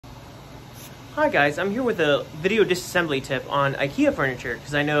Hi guys, I'm here with a video disassembly tip on IKEA furniture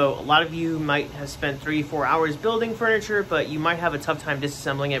because I know a lot of you might have spent 3-4 hours building furniture, but you might have a tough time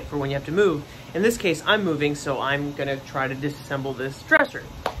disassembling it for when you have to move. In this case, I'm moving, so I'm gonna try to disassemble this dresser.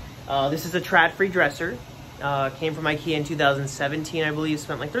 This is a trad-free dresser. Came from IKEA in 2017, I believe.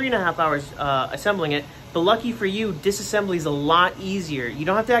 Spent like 3.5 hours assembling it. But lucky for you, disassembly is a lot easier. You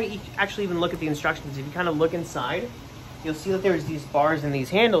don't have to actually even look at the instructions. If you kind of look inside, you'll see that there's these bars and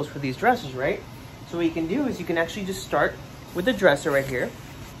these handles for these dressers, right? So what you can do is you can actually just start with the dresser right here,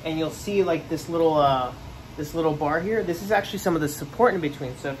 and you'll see like this little bar here. This is actually some of the support in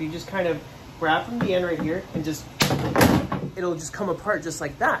between. So if you just kind of grab from the end right here and just, it'll just come apart just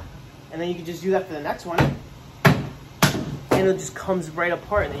like that. And then you can just do that for the next one, and it just comes right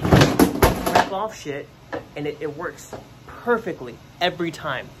apart, and then you can wrap off shit, and it works perfectly every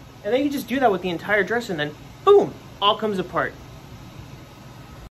time. And then you just do that with the entire dresser, and then boom, all comes apart.